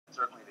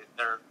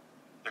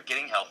they're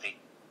getting healthy.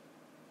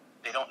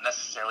 They don't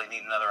necessarily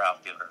need another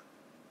outfielder.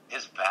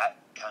 His bat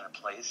kind of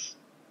plays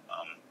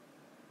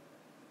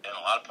in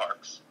a lot of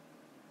parks,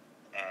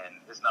 and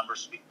his numbers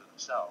speak for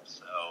themselves.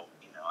 So,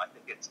 I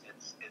think it's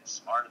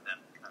smart of them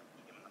to kind of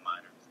keep him in the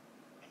minors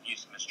and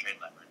use him as trade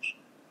leverage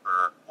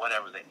for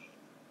whatever they need.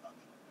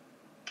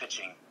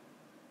 Pitching,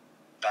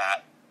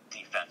 bat,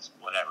 defense,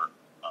 whatever.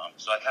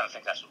 So I kind of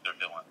think that's what they're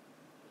doing.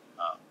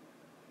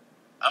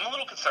 I'm a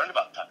little concerned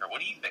about Tucker. What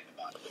do you think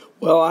about it?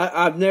 Well,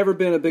 I've never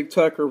been a big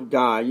Tucker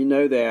guy. You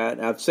know that.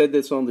 I've said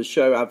this on the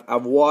show.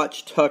 I've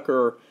watched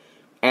Tucker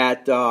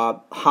at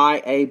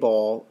high A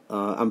ball.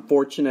 I'm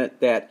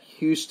fortunate that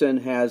Houston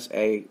has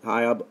a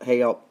high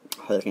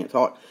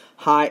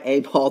A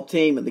ball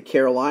team in the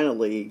Carolina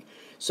League.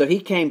 So he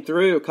came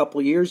through a couple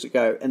of years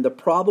ago. And the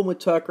problem with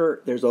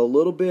Tucker, there's a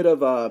little bit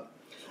of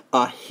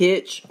a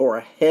hitch or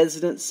a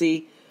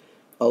hesitancy,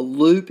 a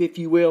loop, if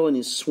you will, in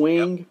his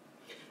swing.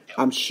 Yep.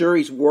 I'm sure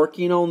he's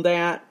working on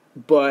that,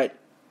 but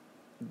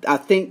I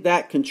think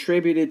that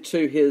contributed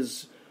to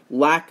his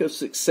lack of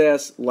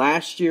success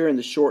last year in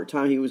the short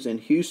time he was in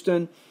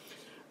Houston.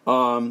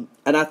 And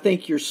I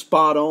think you're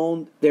spot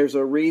on. There's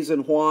a reason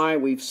why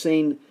we've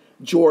seen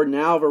Jordan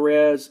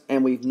Alvarez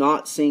and we've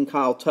not seen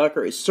Kyle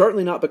Tucker. It's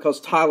certainly not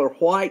because Tyler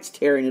White's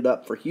tearing it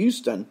up for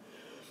Houston.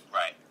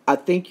 Right. I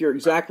think you're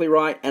exactly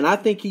right, and I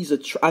think he's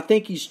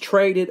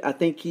traded.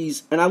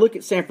 And I look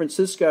at San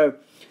Francisco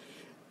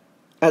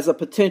as a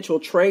potential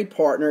trade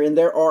partner, and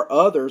there are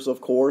others,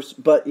 of course,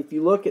 but if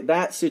you look at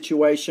that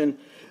situation,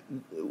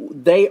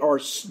 they are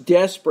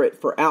desperate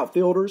for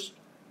outfielders.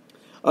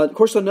 Of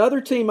course,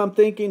 another team I'm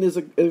thinking is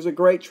a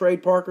great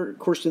trade partner. Of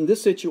course, in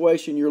this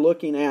situation, you're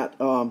looking at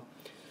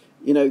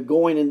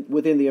going in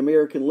within the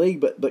American League,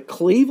 but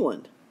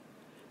Cleveland,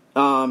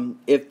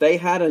 if they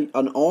had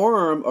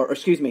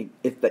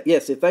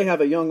if they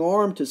have a young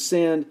arm to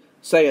send,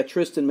 say, a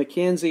Tristan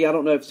McKenzie, I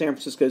don't know if San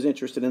Francisco is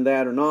interested in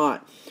that or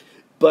not.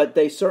 But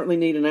they certainly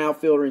need an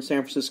outfielder in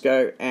San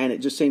Francisco, and it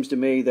just seems to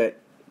me that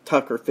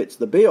Tucker fits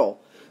the bill.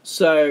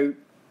 So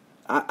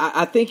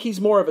I think he's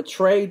more of a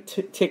trade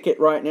ticket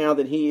right now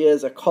than he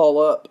is a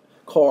call-up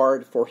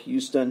card for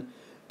Houston.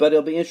 But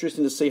it'll be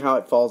interesting to see how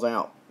it falls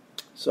out.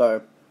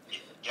 So,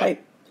 hey,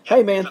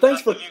 man,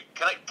 thanks for...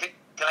 Can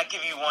I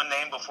give you one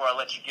name before I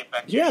let you get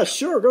back to your show?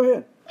 Sure, go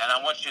ahead. And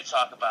I want you to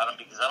talk about him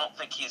because I don't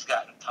think he's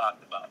gotten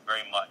talked about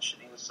very much.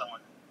 And he was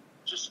someone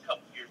just a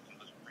couple of years ago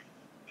was pretty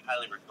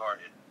highly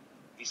regarded.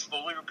 He's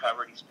fully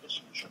recovered. He's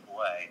pitching in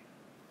AAA.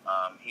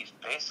 He's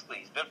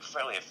been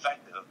fairly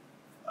effective.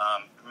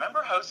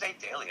 Remember Jose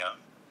De Leon?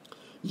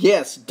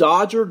 Yes,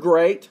 Dodger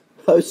great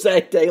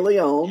Jose De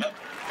Leon. Yep.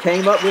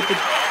 Came up with the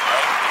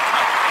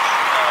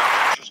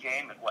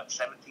game at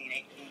 17,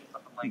 18,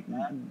 something like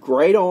that.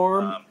 Great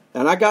arm.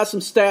 And I got some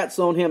stats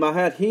on him. I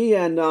had he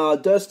and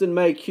Dustin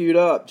May queued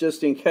up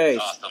just in case.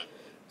 Awesome.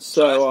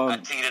 So I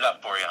teed it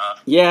up for you, huh?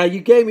 Yeah,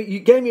 you gave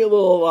me a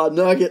little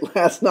nugget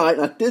last night,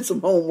 and I did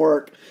some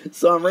homework,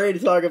 so I'm ready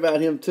to talk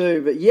about him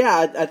too. But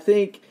yeah, I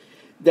think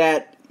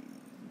that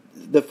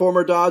the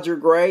former Dodger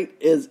great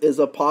is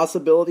a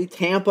possibility.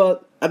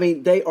 Tampa, I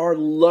mean, they are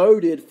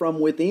loaded from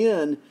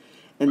within,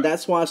 and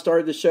that's why I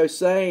started the show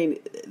saying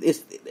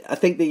I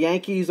think the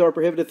Yankees are a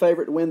prohibitive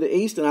favorite to win the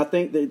East, and I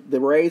think the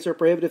Rays are a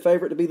prohibitive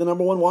favorite to be the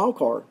number one wild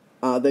card.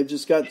 They've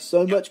just got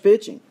so much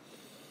pitching.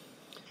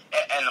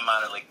 And the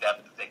minor league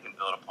depth that they can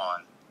build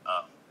upon,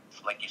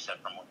 like you said,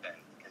 from within,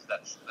 because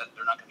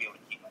they're not going to be able to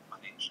keep up on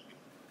age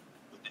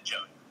with the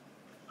Jones.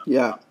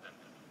 Yeah.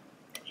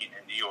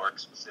 In New York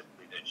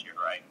specifically this year,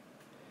 right?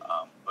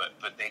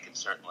 But they can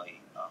certainly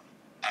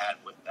add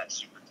with that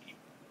super team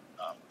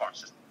farm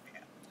system we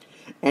have.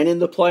 And in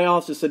the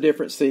playoffs, it's a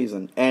different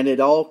season, and it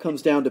all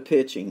comes down to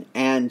pitching.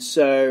 And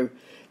so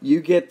you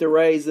get the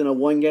Rays in a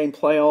one-game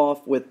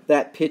playoff with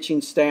that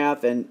pitching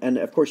staff, and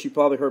of course you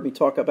probably heard me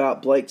talk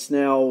about Blake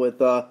Snell with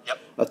a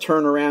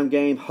turnaround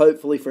game,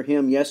 hopefully for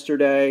him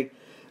yesterday.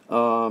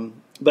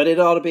 But it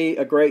ought to be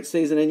a great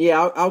season. And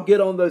yeah, I'll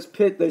get on those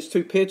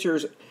two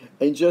pitchers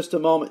in just a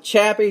moment.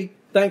 Chappie,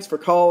 thanks for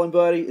calling,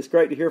 buddy. It's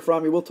great to hear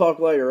from you. We'll talk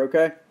later,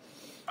 okay?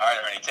 All right,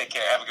 Ernie. Take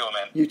care. Have a good one,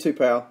 man. You too,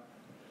 pal.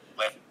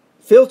 Later.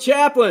 Phil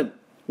Chaplin,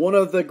 one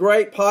of the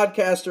great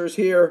podcasters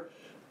here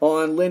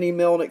on Lenny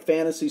Melnick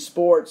Fantasy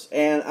Sports,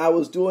 and I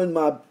was doing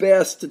my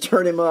best to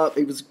turn him up.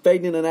 He was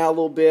fading in and out a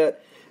little bit,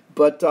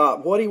 but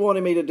what he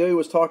wanted me to do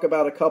was talk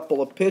about a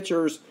couple of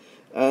pitchers,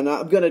 and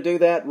I'm going to do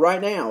that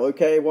right now.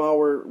 Okay, while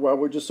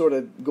we're just sort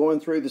of going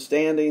through the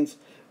standings,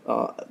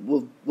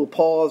 we'll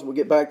pause. We'll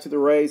get back to the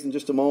Rays in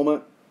just a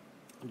moment.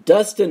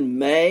 Dustin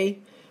May,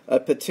 a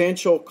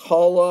potential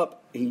call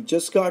up. He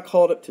just got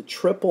called up to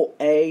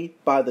AAA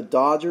by the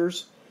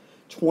Dodgers.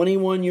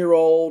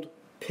 21-year-old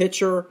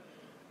pitcher.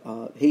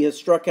 He has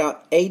struck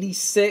out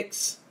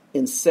 86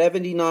 in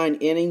 79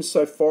 innings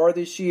so far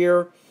this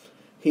year.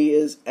 He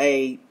is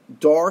a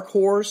dark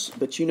horse,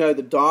 but you know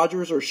the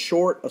Dodgers are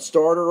short a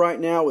starter right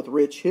now with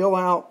Rich Hill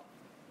out.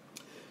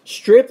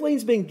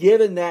 Stripling's been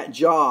given that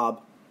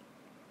job,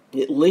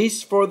 at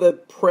least for the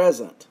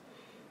present.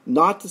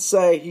 Not to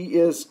say he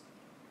is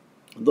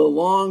the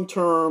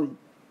long-term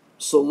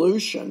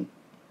solution,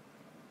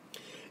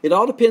 it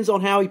all depends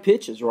on how he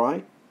pitches,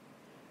 right?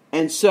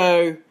 And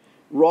so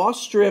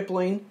Ross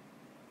Stripling,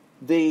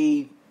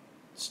 the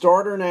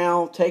starter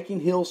now, taking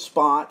Hill's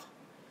spot,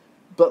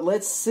 but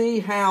let's see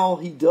how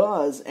he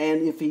does.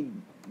 And if he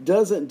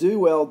doesn't do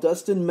well,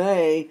 Dustin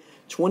May,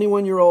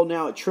 21-year-old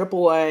now at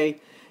AAA,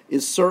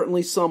 is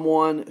certainly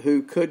someone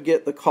who could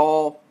get the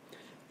call.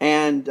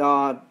 And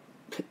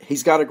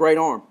he's got a great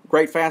arm,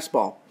 great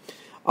fastball.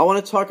 I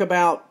want to talk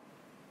about,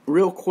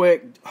 real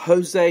quick,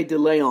 Jose De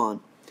Leon,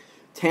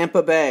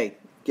 Tampa Bay,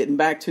 getting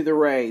back to the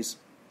Rays.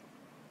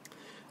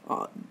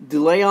 De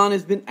Leon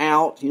has been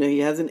out. He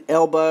has an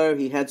elbow.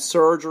 He had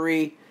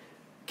surgery.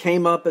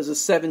 Came up as a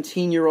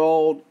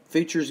 17-year-old.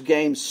 Features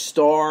game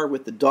star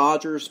with the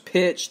Dodgers.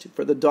 Pitched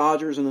for the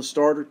Dodgers in a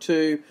start or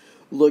two.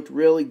 Looked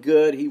really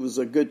good. He was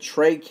a good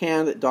trade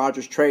candidate.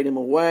 Dodgers trade him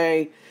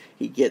away.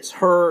 He gets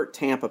hurt.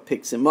 Tampa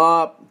picks him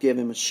up. Give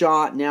him a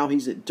shot. Now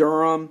he's at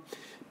Durham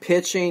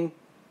pitching.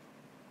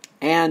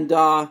 And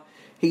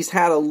he's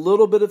had a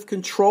little bit of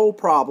control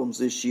problems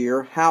this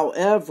year.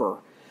 However,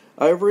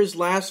 over his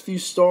last few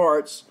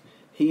starts,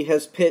 he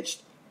has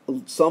pitched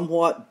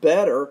somewhat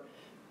better,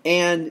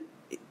 and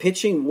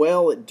pitching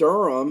well at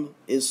Durham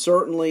is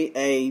certainly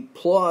a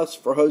plus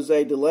for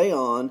Jose De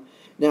Leon.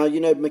 Now,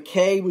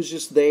 McKay was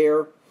just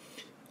there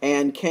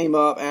and came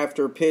up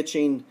after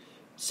pitching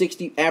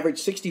average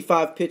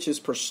 65 pitches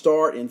per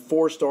start in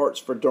 4 starts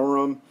for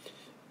Durham.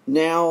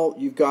 Now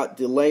you've got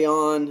De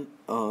Leon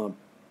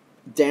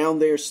down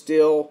there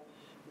still,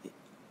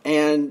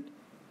 and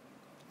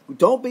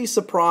don't be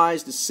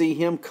surprised to see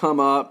him come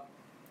up.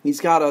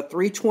 He's got a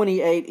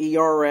 3.28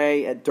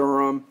 ERA at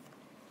Durham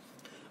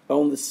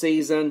on the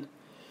season.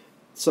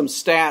 Some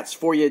stats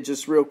for you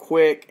just real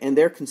quick, and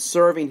they're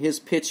conserving his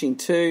pitching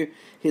too.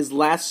 His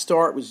last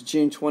start was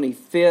June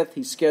 25th.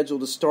 He's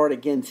scheduled to start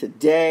again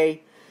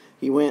today.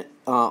 He went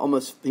 4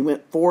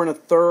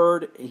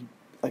 1/3.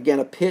 Again,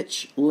 a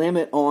pitch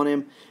limit on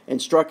him,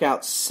 and struck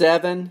out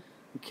 7.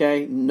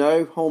 Okay,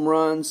 no home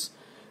runs.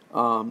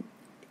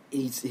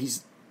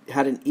 He's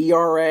had an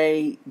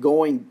ERA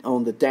going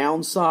on the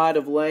downside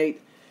of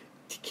late.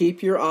 To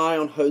keep your eye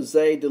on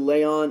Jose De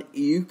Leon.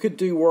 You could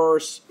do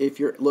worse if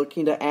you're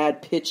looking to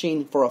add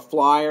pitching for a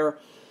flyer,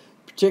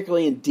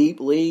 particularly in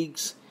deep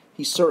leagues.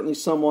 He's certainly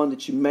someone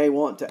that you may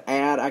want to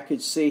add. I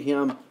could see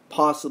him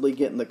possibly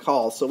getting the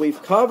call. So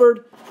we've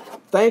covered.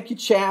 Thank you,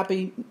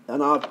 Chappie.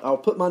 And I'll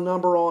put my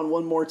number on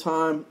one more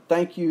time.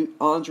 Thank you,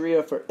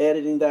 Andrea, for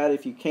editing that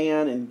if you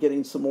can and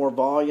getting some more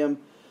volume.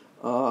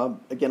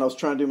 Again, I was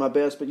trying to do my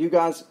best. But you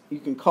guys, you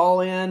can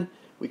call in.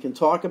 We can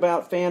talk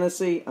about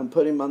fantasy. I'm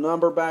putting my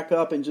number back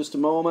up in just a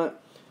moment.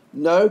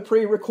 No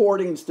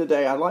pre-recordings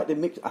today. I like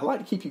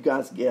to keep you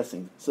guys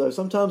guessing. So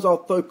sometimes I'll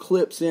throw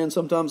clips in.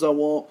 Sometimes I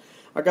won't.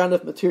 I got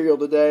enough material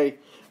today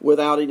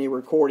without any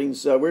recordings.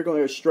 So we're going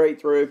to go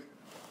straight through.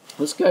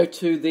 Let's go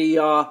to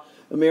the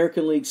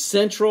American League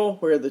Central,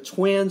 where the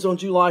Twins on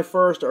July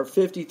 1st are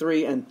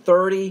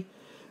 53-30.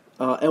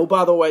 And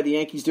by the way, the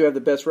Yankees do have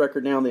the best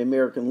record now in the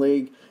American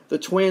League. The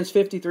Twins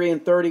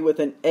 53-30 with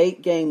an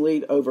 8-game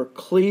lead over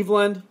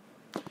Cleveland.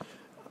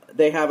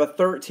 They have a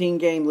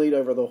 13-game lead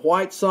over the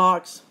White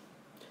Sox.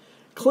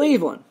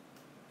 Cleveland,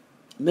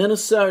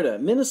 Minnesota.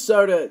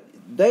 Minnesota,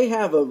 they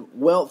have a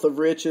wealth of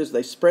riches.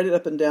 They spread it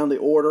up and down the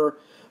order.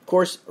 Of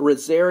course,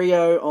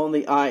 Rosario on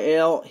the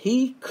IL.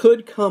 He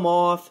could come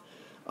off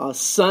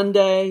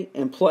Sunday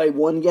and play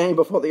one game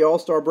before the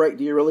All-Star break.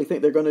 Do you really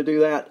think they're going to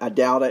do that? I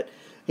doubt it.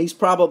 He's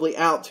probably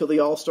out till the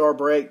All-Star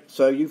break.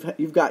 So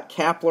you've got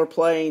Kapler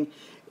playing.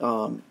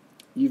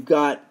 You've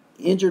got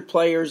injured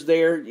players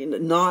there.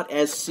 Not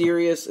as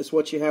serious as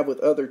what you have with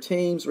other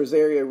teams.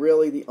 Rosario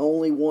really the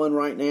only one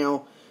right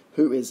now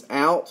who is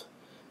out.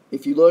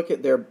 If you look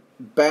at their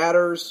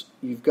batters,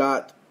 you've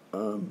got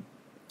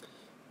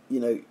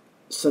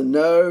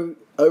Sano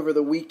over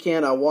the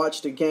weekend. I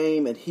watched a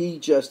game and he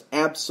just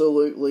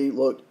absolutely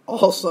looked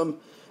awesome.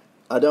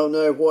 I don't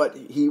know what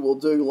he will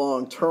do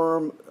long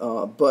term,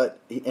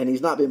 and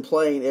he's not been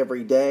playing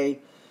every day.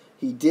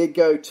 He did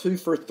go 2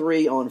 for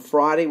 3 on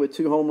Friday with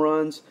 2 home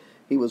runs.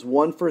 He was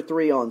 1 for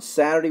 3 on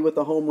Saturday with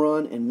a home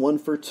run and 1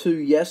 for 2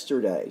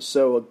 yesterday.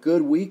 So a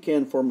good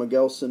weekend for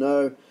Miguel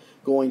Sano,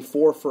 going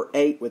 4 for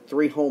 8 with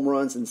 3 home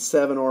runs and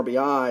 7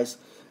 RBIs.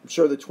 I'm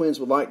sure the Twins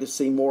would like to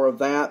see more of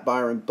that.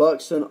 Byron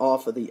Buxton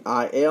off of the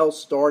IL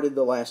started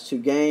the last 2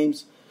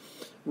 games.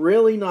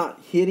 Really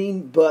not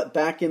hitting, but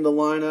back in the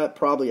lineup,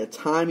 probably a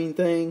timing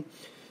thing.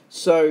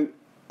 So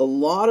a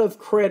lot of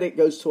credit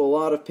goes to a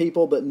lot of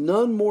people, but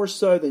none more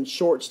so than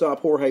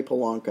shortstop Jorge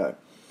Polanco.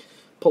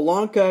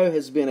 Polanco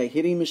has been a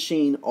hitting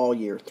machine all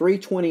year.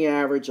 320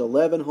 average,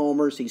 11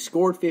 homers. He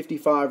scored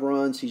 55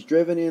 runs. He's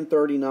driven in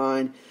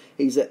 39.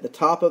 He's at the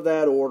top of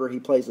that order. He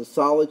plays a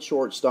solid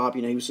shortstop.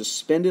 He was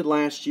suspended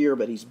last year,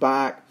 but he's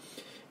back.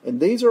 And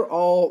these are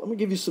all, let me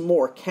give you some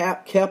more.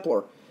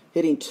 Kepler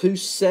hitting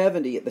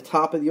 270 at the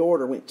top of the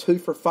order. Went 2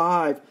 for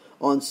 5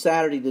 on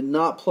Saturday. Did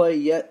not play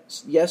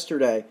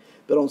yesterday,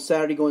 but on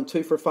Saturday going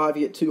 2 for 5,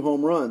 he hit 2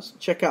 home runs.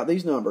 Check out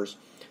these numbers.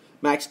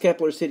 Max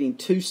Kepler's hitting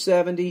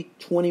 .270,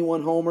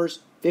 21 homers,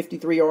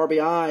 53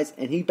 RBIs,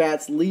 and he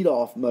bats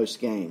leadoff most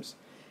games.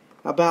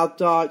 How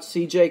about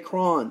C.J.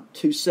 Cron,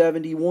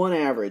 .271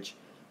 average,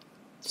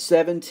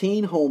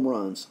 17 home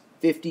runs,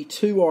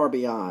 52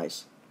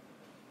 RBIs.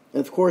 And,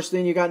 of course,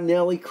 then you got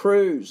Nelly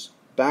Cruz,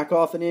 back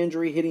off an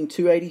injury, hitting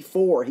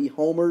 .284. He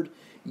homered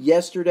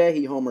yesterday.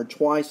 He homered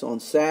twice on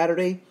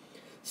Saturday.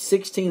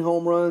 16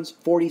 home runs,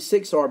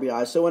 46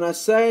 RBIs. So when I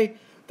say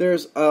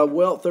there's a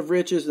wealth of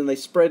riches and they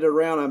spread it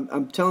around,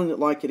 I'm telling it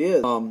like it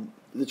is.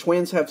 The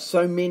Twins have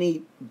so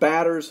many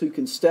batters who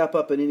can step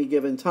up at any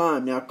given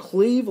time. Now,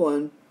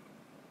 Cleveland,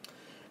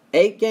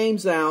 8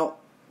 games out,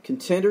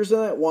 contenders in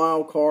that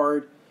wild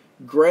card.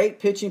 Great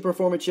pitching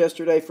performance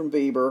yesterday from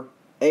Bieber.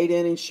 8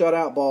 innings,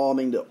 shutout ball. I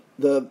mean,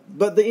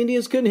 but the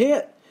Indians couldn't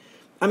hit.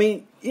 I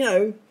mean,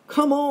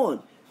 come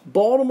on.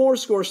 Baltimore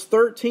scores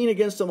 13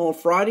 against them on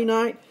Friday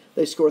night.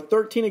 They score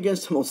 13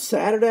 against them on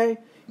Saturday.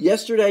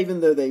 Yesterday,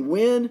 even though they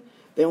win,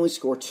 they only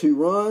score 2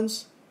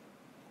 runs.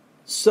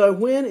 So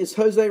when is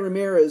Jose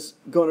Ramirez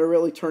going to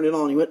really turn it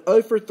on? He went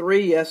 0 for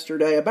 3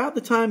 yesterday. About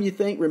the time you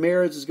think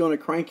Ramirez is going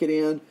to crank it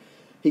in,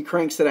 he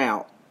cranks it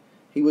out.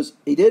 He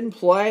didn't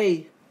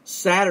play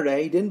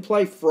Saturday. He didn't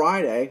play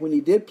Friday. When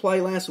he did play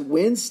last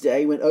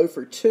Wednesday, he went 0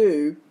 for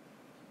 2.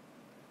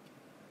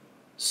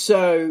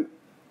 So,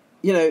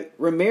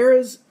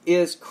 Ramirez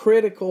is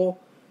critical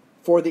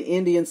for the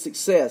Indians'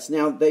 success.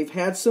 Now, they've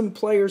had some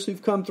players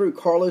who've come through.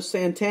 Carlos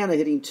Santana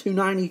hitting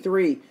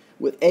 .293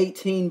 with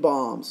 18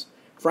 bombs.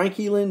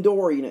 Frankie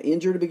Lindor,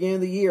 injured at the beginning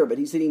of the year, but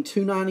he's hitting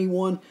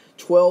 .291,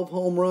 12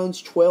 home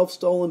runs, 12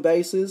 stolen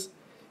bases.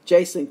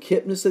 Jason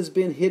Kipnis has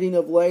been hitting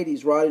of late.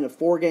 He's riding a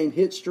 4-game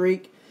hit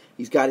streak.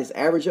 He's got his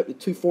average up to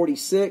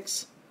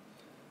 .246.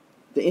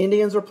 The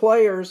Indians are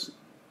players,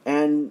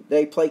 and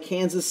they play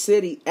Kansas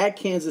City at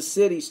Kansas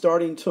City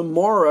starting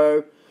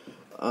tomorrow.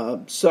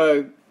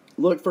 So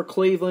look for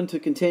Cleveland to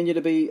continue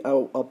to be a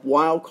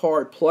wild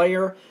card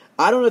player.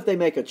 I don't know if they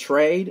make a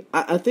trade.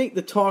 I think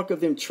the talk of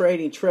them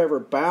trading Trevor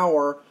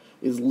Bauer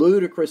is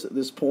ludicrous at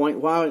this point.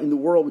 Why in the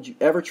world would you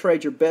ever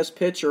trade your best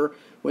pitcher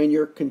when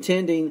you're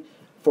contending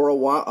for a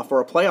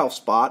playoff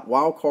spot,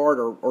 wild card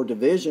or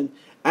division?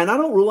 And I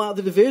don't rule out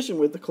the division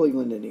with the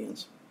Cleveland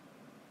Indians.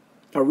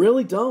 I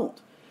really don't.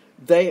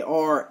 They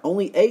are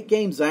only 8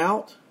 games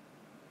out.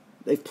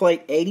 They've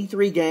played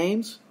 83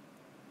 games.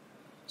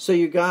 So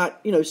you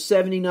got,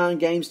 79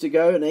 games to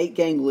go, an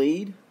 8-game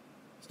lead.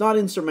 It's not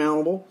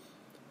insurmountable.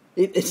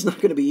 It's not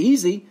going to be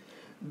easy.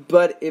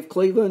 But if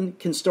Cleveland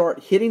can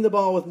start hitting the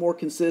ball with more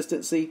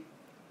consistency,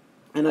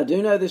 and I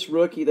do know this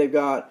rookie, they've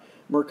got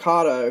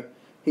Mercado.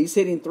 He's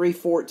hitting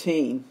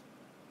 .314.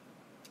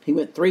 He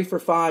went 3 for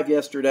 5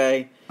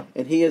 yesterday,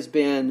 and he has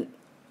been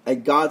a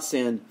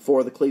godsend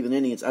for the Cleveland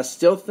Indians. I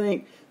still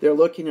think they're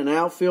looking at an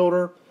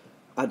outfielder.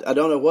 I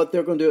don't know what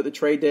they're going to do at the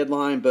trade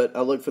deadline, but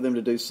I look for them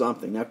to do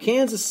something. Now,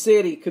 Kansas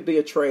City could be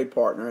a trade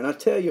partner, and I'll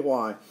tell you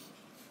why.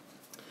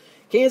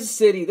 Kansas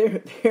City,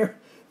 they're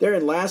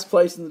in last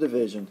place in the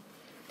division,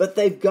 but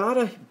they've got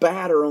a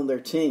batter on their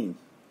team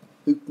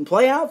who can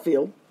play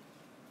outfield,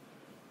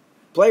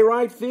 play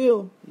right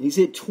field. He's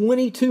hit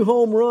 22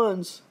 home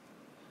runs.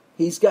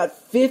 He's got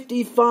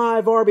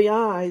 55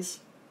 RBIs.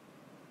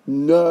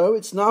 No,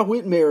 it's not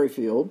Whit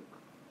Merrifield.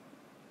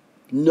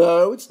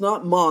 No, it's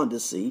not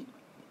Mondesi.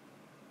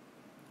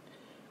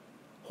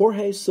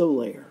 Jorge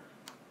Soler.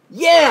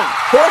 Yeah,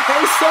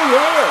 Jorge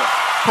Soler.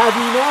 Have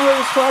you not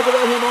heard us talk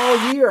about him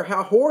all year?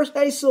 How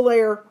Jorge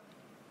Soler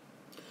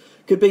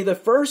could be the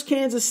first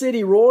Kansas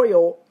City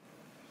Royal,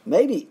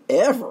 maybe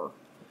ever,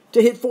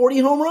 to hit 40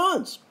 home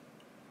runs.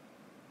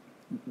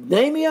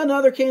 Name me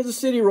another Kansas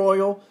City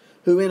Royal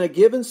who in a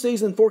given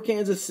season for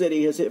Kansas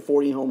City has hit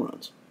 40 home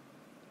runs.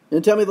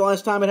 And tell me the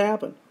last time it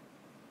happened.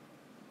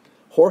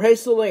 Jorge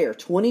Soler,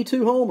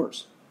 22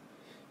 homers.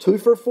 2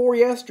 for 4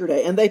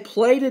 yesterday. And they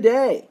play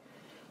today.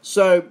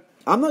 So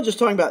I'm not just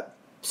talking about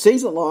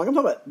season long. I'm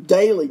talking about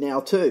daily now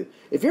too.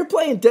 If you're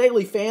playing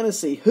daily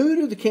fantasy, who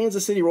do the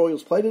Kansas City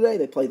Royals play today?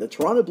 They play the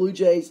Toronto Blue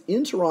Jays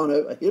in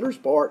Toronto, a hitter's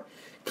park.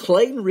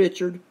 Clayton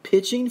Richard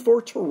pitching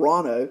for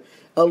Toronto,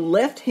 a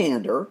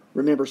left-hander.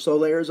 Remember,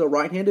 Soler is a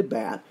right-handed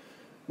bat.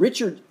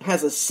 Richard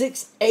has a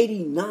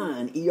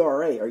 6.89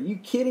 ERA. Are you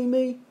kidding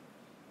me?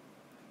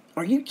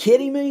 Are you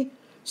kidding me?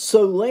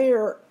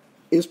 Soler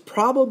is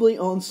probably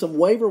on some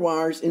waiver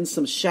wires in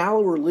some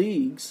shallower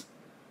leagues.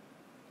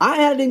 I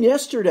had him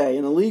yesterday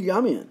in a league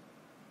I'm in.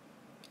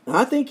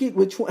 I think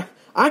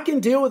I can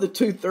deal with a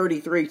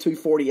 233,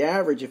 240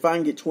 average if I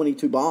can get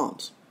 22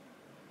 bombs.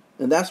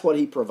 And that's what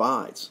he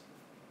provides.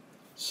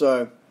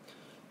 So,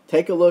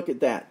 take a look at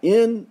that.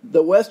 In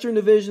the Western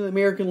Division of the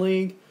American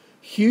League,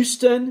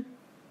 Houston,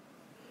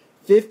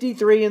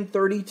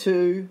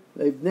 53-32.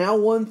 They've now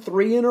won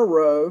 3 in a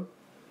row.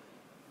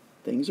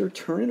 Things are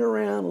turning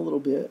around a little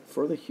bit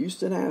for the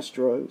Houston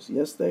Astros.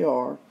 Yes, they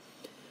are.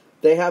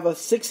 They have a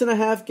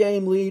 6.5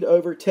 game lead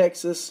over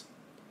Texas,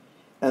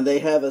 and they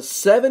have a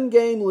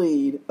 7-game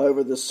lead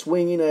over the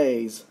swinging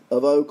A's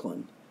of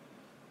Oakland.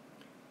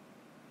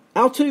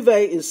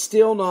 Altuve is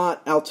still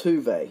not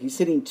Altuve. He's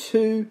hitting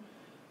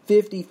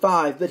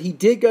 55, but he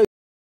did go